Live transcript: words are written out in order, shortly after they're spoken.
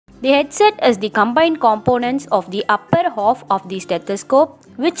The headset is the combined components of the upper half of the stethoscope,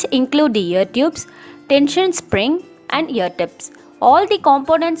 which include the ear tubes, tension spring, and ear tips. All the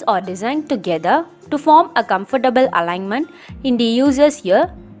components are designed together to form a comfortable alignment in the user's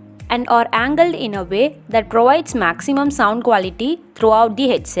ear and are angled in a way that provides maximum sound quality throughout the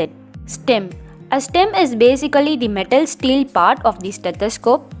headset. Stem. A stem is basically the metal steel part of the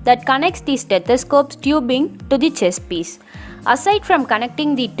stethoscope that connects the stethoscope's tubing to the chest piece. Aside from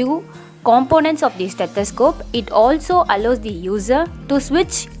connecting the two components of the stethoscope, it also allows the user to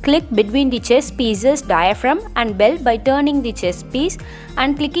click between the chest piece's diaphragm and bell by turning the chest piece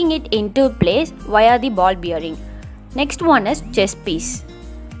and clicking it into place via the ball bearing. Next one is chest piece.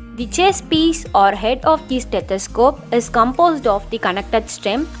 The chest piece or head of the stethoscope is composed of the connected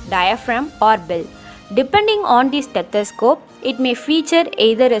stem, diaphragm or bell. Depending on the stethoscope, it may feature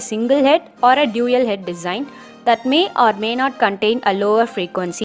either a single head or a dual head design that may or may not contain a lower frequency